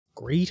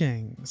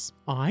Greetings,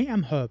 I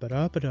am Herbert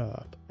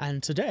Erpaderp,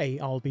 and today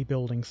I'll be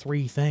building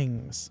 3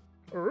 things.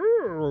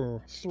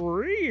 Ooh,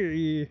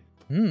 3?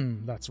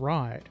 That's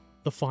right.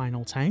 The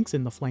final tanks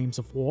in the Flames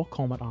of War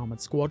Comet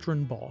Armoured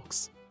Squadron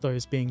box.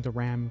 Those being the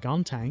Ram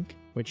gun tank,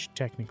 which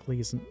technically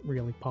isn't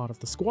really part of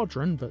the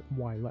squadron, but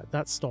why let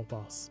that stop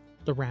us?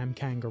 The Ram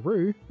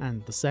Kangaroo,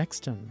 and the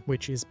Sexton,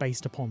 which is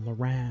based upon the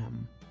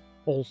Ram.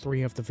 All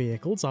 3 of the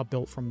vehicles are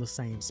built from the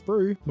same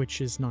sprue,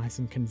 which is nice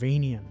and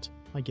convenient,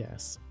 I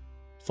guess.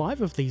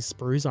 5 of these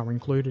sprues are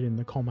included in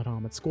the Comet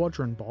Armoured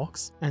Squadron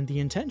box, and the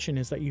intention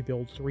is that you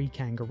build 3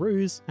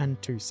 Kangaroos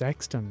and 2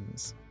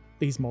 Sextons.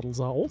 These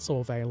models are also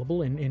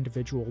available in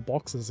individual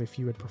boxes if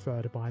you would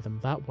prefer to buy them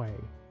that way.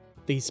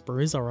 These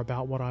sprues are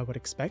about what I would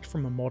expect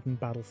from a modern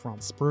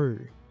Battlefront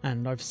sprue,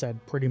 and I've said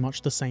pretty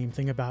much the same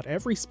thing about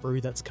every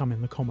sprue that's come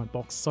in the Comet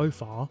box so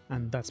far,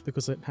 and that's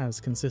because it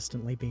has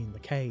consistently been the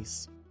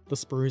case. The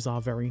sprues are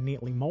very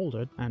neatly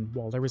moulded, and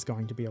while there is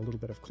going to be a little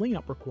bit of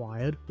cleanup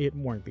required, it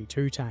won't be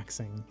too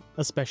taxing,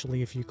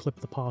 especially if you clip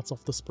the parts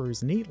off the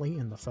sprues neatly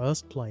in the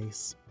first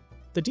place.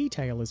 The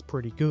detail is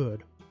pretty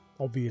good.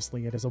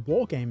 Obviously it is a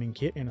wargaming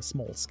kit in a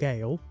small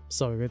scale,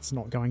 so it's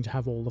not going to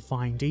have all the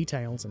fine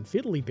details and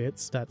fiddly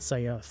bits that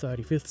say a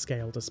 35th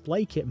scale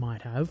display kit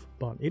might have,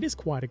 but it is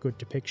quite a good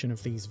depiction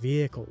of these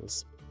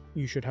vehicles.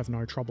 You should have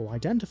no trouble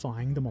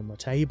identifying them on the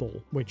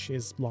table, which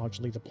is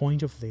largely the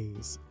point of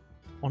these.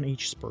 On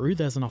each sprue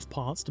there's enough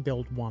parts to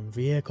build 1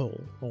 vehicle,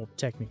 or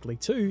technically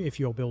 2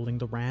 if you're building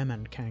the Ram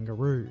and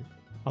Kangaroo.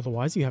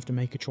 Otherwise you have to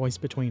make a choice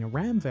between a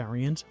Ram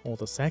variant or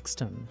the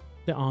Sexton.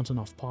 There aren't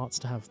enough parts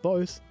to have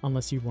both,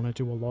 unless you want to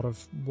do a lot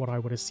of what I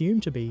would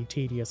assume to be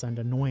tedious and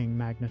annoying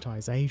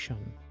magnetization.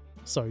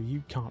 So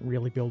you can't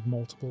really build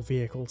multiple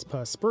vehicles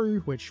per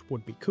sprue, which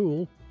would be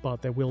cool, but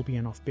there will be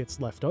enough bits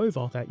left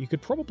over that you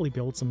could probably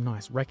build some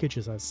nice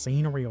wreckages as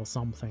scenery or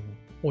something,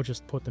 or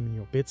just put them in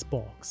your bits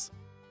box.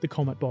 The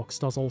Comet box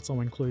does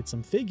also include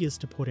some figures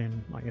to put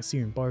in, I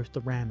assume both the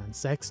Ram and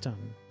Sexton.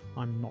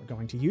 I'm not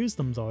going to use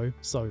them though,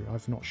 so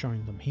I've not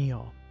shown them here.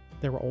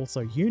 There are also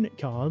unit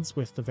cards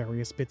with the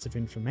various bits of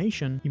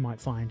information you might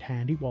find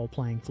handy while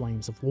playing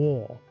Flames of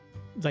War.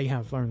 They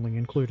have only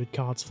included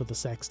cards for the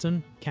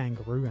Sexton,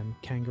 Kangaroo and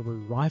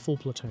Kangaroo Rifle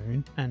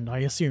Platoon, and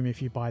I assume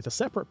if you buy the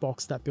separate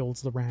box that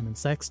builds the Ram and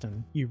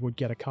Sexton, you would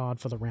get a card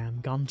for the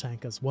Ram gun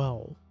tank as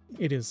well.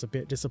 It is a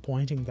bit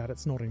disappointing that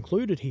it's not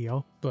included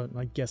here, but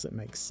I guess it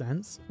makes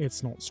sense.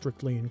 It's not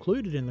strictly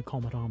included in the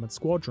Comet Armoured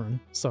Squadron,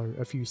 so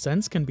a few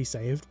cents can be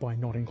saved by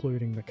not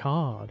including the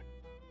card.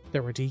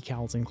 There are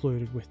decals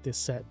included with this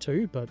set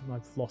too, but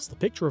I've lost the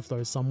picture of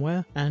those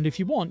somewhere, and if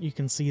you want you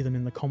can see them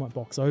in the Comet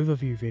Box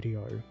overview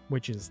video,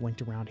 which is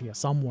linked around here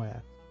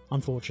somewhere.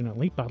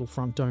 Unfortunately,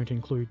 Battlefront don't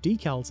include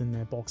decals in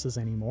their boxes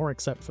anymore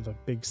except for the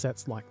big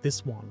sets like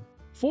this one.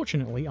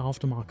 Fortunately,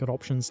 aftermarket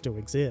options do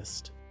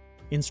exist.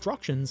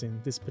 Instructions in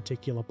this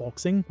particular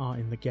boxing are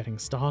in the Getting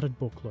Started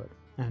booklet,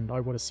 and I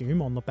would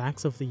assume on the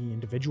backs of the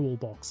individual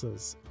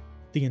boxes.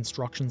 The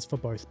instructions for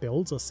both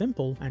builds are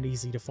simple and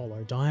easy to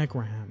follow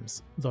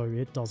diagrams, though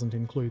it doesn't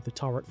include the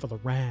turret for the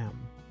Ram.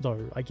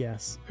 Though, I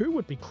guess, who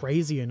would be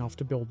crazy enough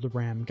to build the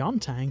Ram gun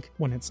tank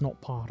when it's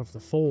not part of the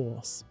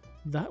Force?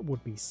 That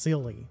would be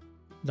silly.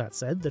 That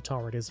said, the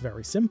turret is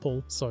very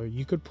simple, so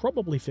you could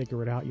probably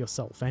figure it out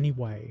yourself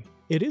anyway.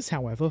 It is,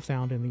 however,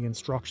 found in the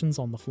instructions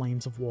on the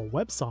Flames of War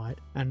website,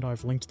 and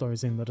I've linked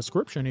those in the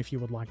description if you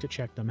would like to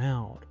check them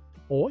out.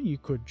 Or you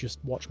could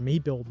just watch me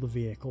build the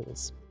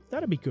vehicles.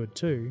 That'd be good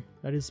too,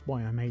 that is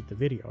why I made the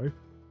video.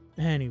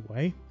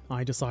 Anyway,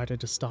 I decided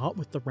to start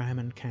with the Ram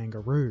and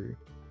Kangaroo.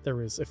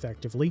 There is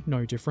effectively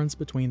no difference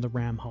between the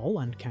Ram hull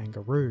and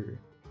Kangaroo.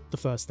 The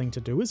first thing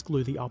to do is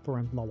glue the upper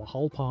and lower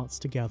hull parts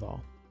together.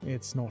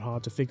 It's not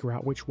hard to figure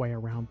out which way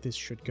around this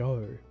should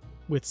go.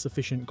 With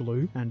sufficient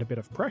glue and a bit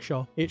of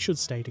pressure, it should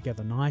stay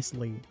together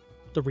nicely.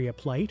 The rear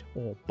plate,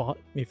 or butt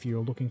if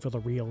you're looking for the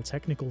real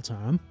technical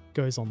term,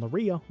 goes on the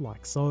rear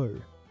like so.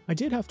 I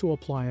did have to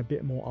apply a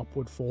bit more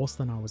upward force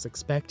than I was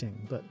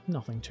expecting, but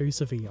nothing too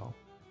severe.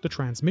 The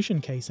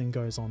transmission casing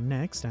goes on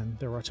next, and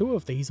there are 2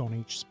 of these on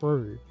each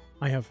sprue.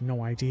 I have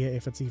no idea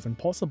if it's even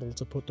possible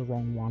to put the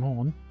wrong one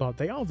on, but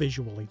they are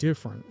visually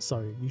different,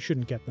 so you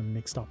shouldn't get them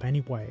mixed up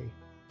anyway.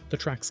 The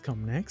tracks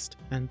come next,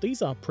 and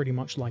these are pretty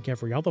much like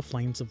every other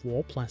Flames of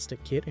War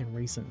plastic kit in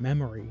recent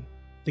memory.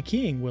 The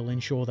keying will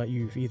ensure that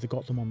you've either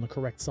got them on the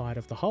correct side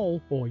of the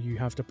hull, or you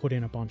have to put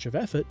in a bunch of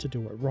effort to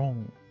do it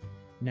wrong.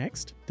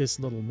 Next,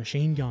 this little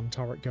machine gun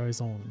turret goes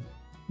on.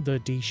 The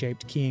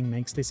D-shaped keying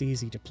makes this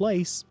easy to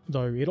place,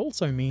 though it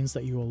also means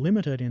that you are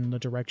limited in the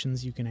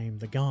directions you can aim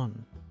the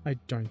gun. I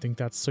don't think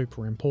that's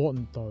super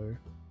important though.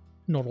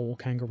 Not all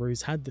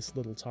Kangaroos had this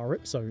little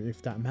turret, so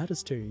if that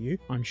matters to you,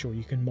 I'm sure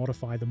you can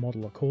modify the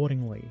model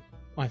accordingly.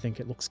 I think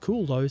it looks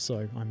cool though,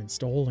 so I'm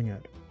installing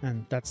it.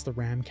 And that's the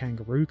Ram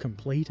Kangaroo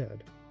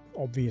completed.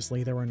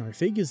 Obviously there are no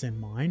figures in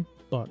mine,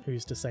 but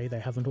who's to say they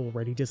haven't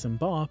already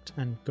disembarked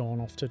and gone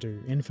off to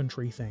do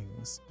infantry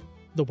things.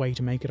 The way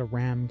to make it a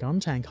Ram gun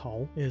tank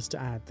hull is to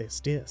add this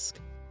disc.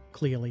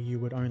 Clearly you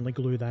would only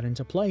glue that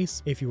into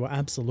place if you were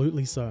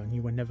absolutely certain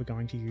you were never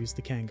going to use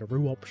the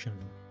Kangaroo option.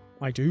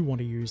 I do want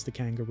to use the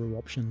Kangaroo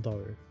option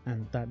though,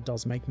 and that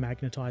does make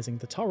magnetizing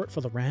the turret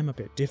for the Ram a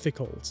bit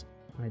difficult.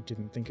 I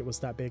didn't think it was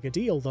that big a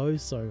deal though,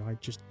 so I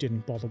just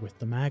didn't bother with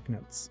the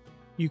magnets.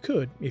 You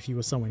could, if you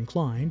were so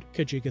inclined,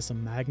 kajigger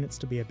some magnets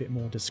to be a bit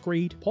more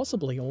discreet,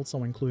 possibly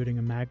also including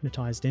a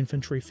magnetized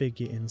infantry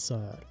figure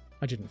insert.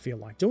 I didn't feel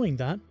like doing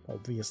that,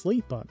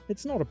 obviously, but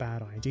it's not a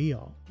bad idea.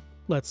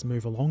 Let's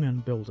move along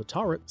and build a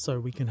turret so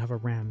we can have a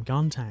Ram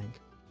gun tank.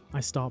 I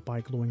start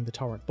by gluing the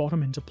turret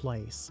bottom into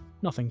place.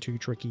 Nothing too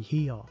tricky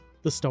here.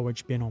 The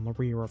stowage bin on the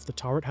rear of the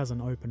turret has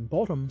an open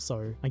bottom,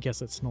 so I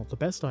guess it's not the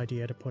best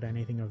idea to put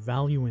anything of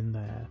value in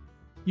there.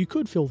 You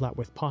could fill that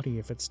with putty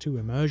if it's too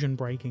immersion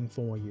breaking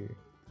for you.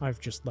 I've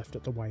just left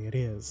it the way it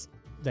is.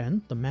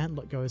 Then, the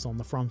mantlet goes on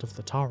the front of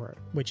the turret,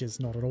 which is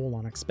not at all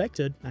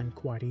unexpected and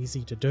quite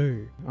easy to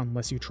do,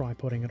 unless you try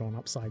putting it on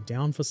upside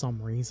down for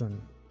some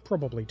reason.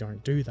 Probably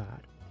don't do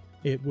that.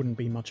 It wouldn't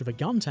be much of a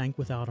gun tank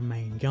without a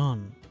main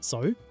gun,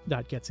 so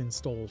that gets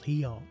installed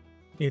here.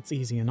 It's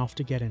easy enough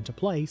to get into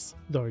place,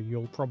 though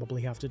you'll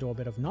probably have to do a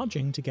bit of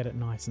nudging to get it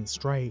nice and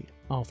straight.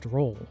 After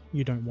all,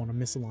 you don't want a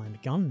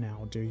misaligned gun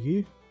now, do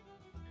you?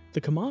 The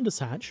commander's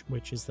hatch,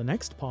 which is the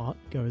next part,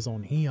 goes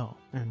on here,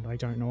 and I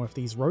don't know if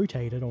these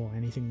rotated or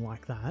anything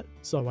like that,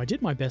 so I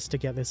did my best to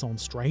get this on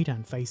straight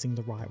and facing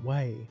the right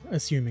way,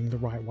 assuming the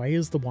right way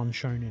is the one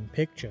shown in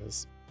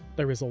pictures.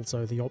 There is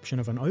also the option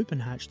of an open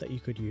hatch that you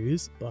could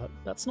use, but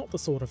that's not the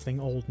sort of thing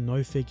old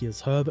No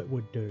Figures Herbert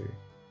would do.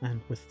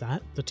 And with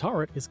that, the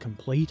turret is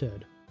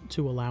completed.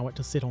 To allow it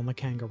to sit on the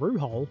Kangaroo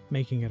hull,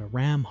 making it a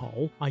Ram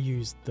hull, I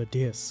used the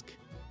disc.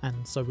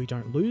 And so we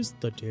don't lose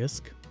the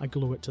disc, I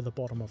glue it to the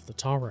bottom of the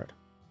turret.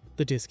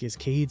 The disc is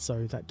keyed,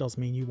 so that does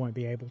mean you won't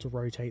be able to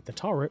rotate the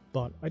turret,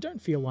 but I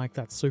don't feel like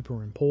that's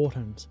super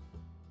important.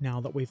 Now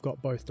that we've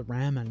got both the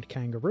Ram and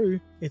Kangaroo,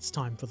 it's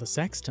time for the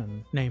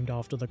Sexton, named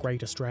after the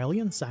great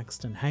Australian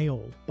Saxton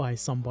Hale, by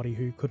somebody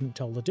who couldn't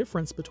tell the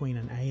difference between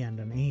an A and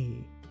an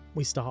E.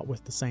 We start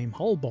with the same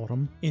hull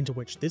bottom, into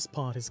which this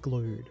part is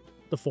glued.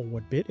 The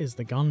forward bit is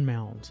the gun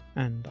mount,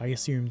 and I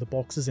assume the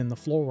boxes in the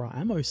floor are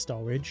ammo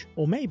stowage,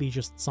 or maybe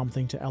just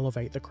something to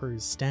elevate the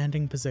crew's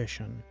standing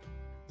position.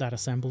 That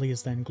assembly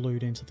is then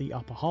glued into the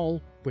upper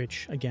hull,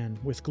 which, again,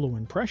 with glue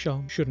and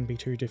pressure, shouldn't be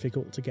too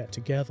difficult to get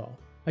together.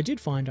 I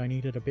did find I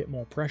needed a bit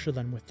more pressure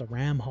than with the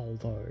Ram hull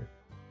though.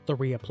 The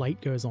rear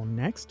plate goes on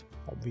next,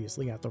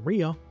 obviously at the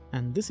rear,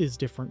 and this is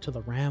different to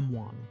the Ram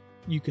one.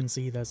 You can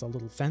see there's a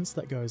little fence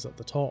that goes at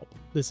the top.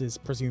 This is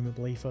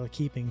presumably for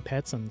keeping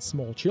pets and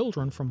small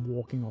children from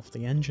walking off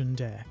the engine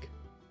deck.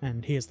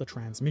 And here's the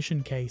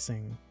transmission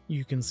casing.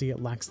 You can see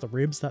it lacks the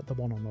ribs that the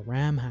one on the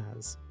Ram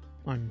has.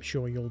 I'm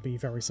sure you'll be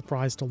very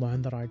surprised to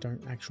learn that I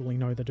don't actually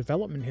know the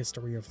development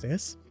history of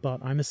this, but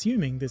I'm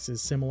assuming this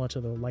is similar to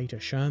the later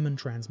Sherman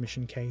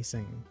transmission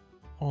casing.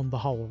 On the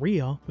hull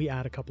rear, we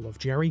add a couple of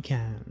jerry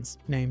cans,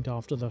 named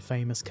after the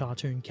famous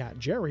cartoon cat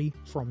Jerry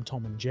from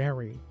Tom and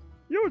Jerry.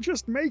 You're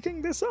just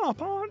making this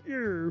up, aren't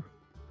you?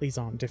 These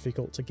aren't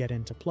difficult to get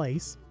into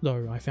place,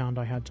 though I found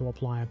I had to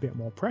apply a bit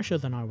more pressure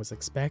than I was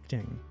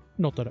expecting.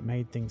 Not that it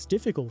made things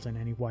difficult in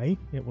any way,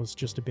 it was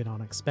just a bit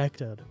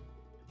unexpected.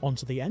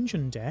 Onto the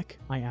engine deck,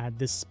 I add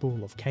this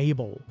spool of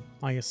cable.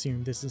 I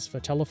assume this is for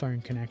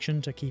telephone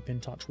connection to keep in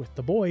touch with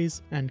the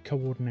boys and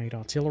coordinate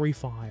artillery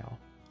fire.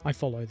 I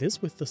follow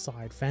this with the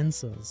side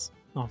fences.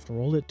 After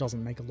all, it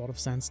doesn't make a lot of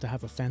sense to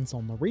have a fence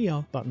on the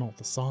rear, but not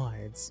the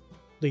sides.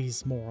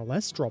 These more or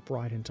less drop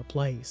right into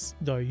place,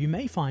 though you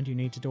may find you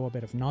need to do a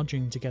bit of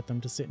nudging to get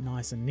them to sit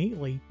nice and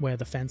neatly where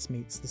the fence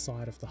meets the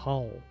side of the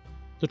hull.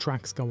 The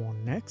tracks go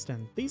on next,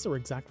 and these are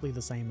exactly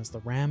the same as the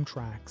Ram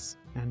tracks,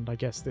 and I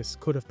guess this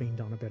could have been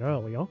done a bit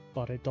earlier,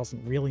 but it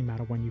doesn't really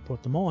matter when you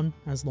put them on,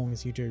 as long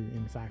as you do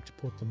in fact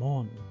put them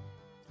on.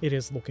 It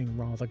is looking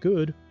rather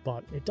good,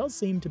 but it does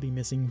seem to be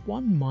missing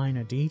one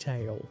minor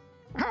detail.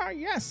 Ah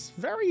yes,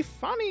 very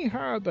funny,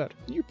 Herbert.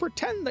 You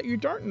pretend that you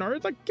don't know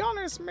the gun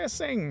is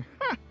missing.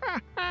 Ha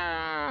ha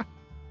ha!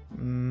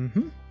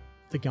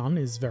 The gun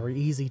is very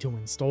easy to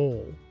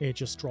install. It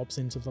just drops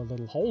into the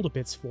little holder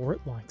bits for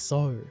it like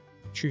so.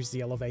 Choose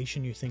the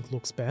elevation you think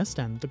looks best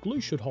and the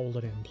glue should hold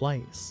it in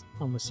place,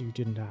 unless you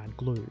didn't add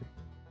glue.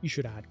 You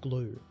should add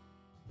glue.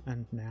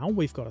 And now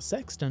we've got a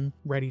Sexton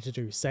ready to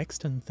do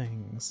Sexton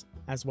things,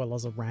 as well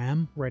as a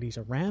Ram ready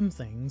to ram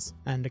things,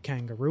 and a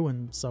Kangaroo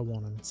and so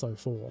on and so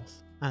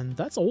forth. And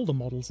that's all the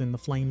models in the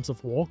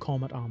FoW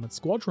Comet Armoured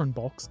Squadron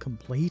box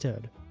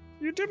completed.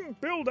 You didn't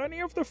build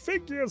any of the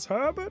figures,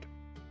 Herbert.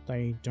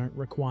 They don't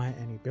require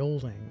any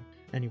building.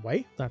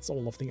 Anyway, that's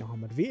all of the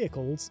armoured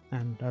vehicles,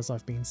 and as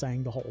I've been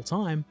saying the whole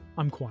time,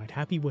 I'm quite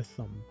happy with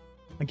them.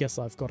 I guess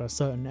I've got a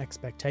certain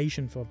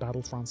expectation for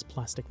Battlefront's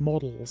plastic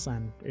models,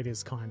 and it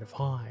is kind of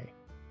high.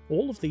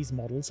 All of these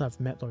models have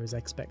met those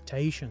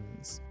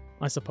expectations.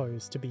 I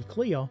suppose, to be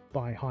clear,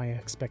 by high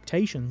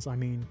expectations I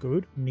mean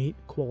good, neat,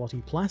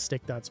 quality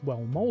plastic that's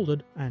well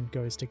moulded and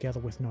goes together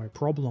with no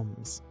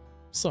problems.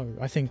 So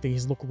I think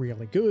these look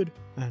really good,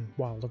 and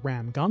while the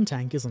Ram gun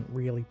tank isn't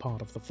really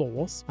part of the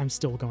force, I'm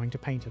still going to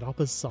paint it up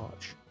as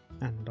such.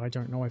 And I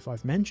don't know if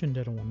I've mentioned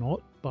it or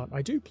not, but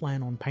I do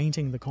plan on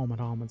painting the Comet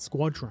Armoured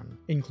Squadron,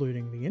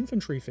 including the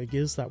infantry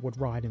figures that would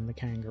ride in the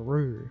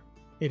Kangaroo.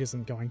 It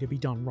isn't going to be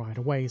done right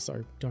away,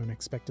 so don't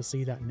expect to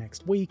see that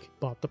next week,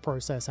 but the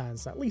process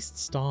has at least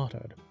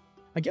started.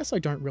 I guess I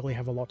don't really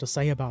have a lot to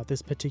say about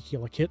this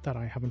particular kit that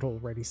I haven't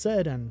already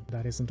said, and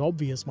that isn't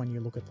obvious when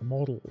you look at the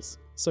models.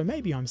 So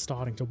maybe I'm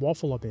starting to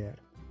waffle a bit.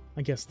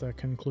 I guess the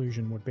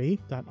conclusion would be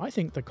that I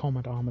think the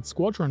Comet Armoured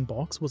Squadron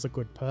box was a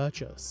good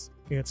purchase.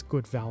 It's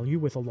good value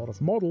with a lot of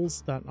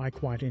models that I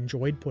quite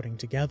enjoyed putting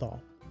together.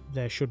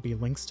 There should be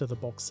links to the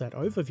box set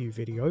overview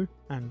video,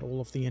 and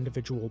all of the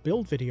individual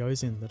build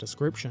videos in the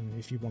description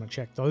if you want to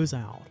check those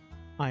out.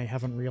 I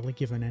haven't really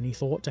given any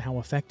thought to how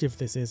effective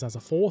this is as a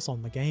force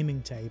on the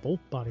gaming table,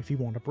 but if you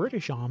want a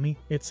British army,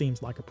 it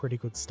seems like a pretty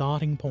good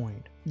starting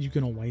point. You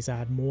can always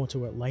add more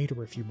to it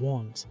later if you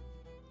want.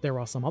 There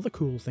are some other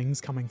cool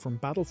things coming from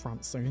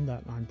Battlefront soon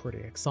that I'm pretty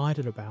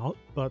excited about,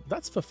 but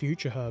that's for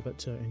future Herbert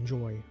to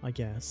enjoy, I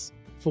guess.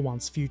 For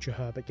once future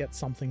Herbert gets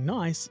something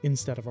nice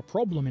instead of a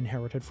problem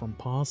inherited from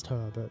past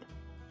Herbert.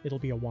 It'll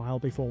be a while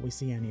before we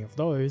see any of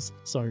those,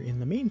 so in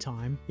the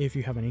meantime, if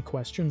you have any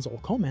questions or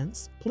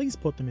comments, please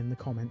put them in the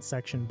comments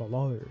section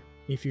below.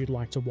 If you'd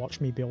like to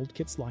watch me build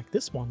kits like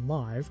this one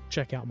live,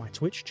 check out my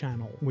Twitch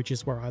channel, which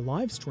is where I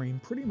live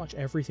stream pretty much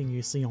everything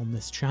you see on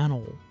this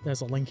channel.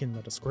 There's a link in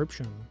the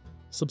description.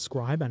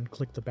 Subscribe and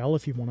click the bell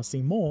if you want to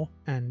see more,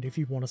 and if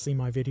you want to see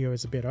my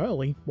videos a bit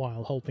early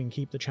while helping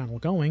keep the channel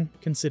going,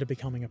 consider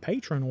becoming a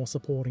patron or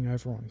supporting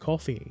over on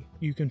Ko-fi.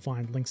 You can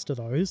find links to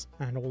those,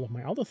 and all of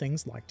my other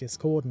things like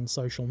Discord and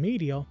social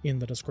media in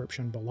the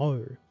description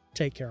below.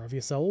 Take care of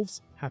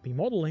yourselves, happy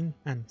modelling,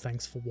 and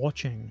thanks for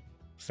watching.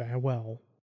 Farewell.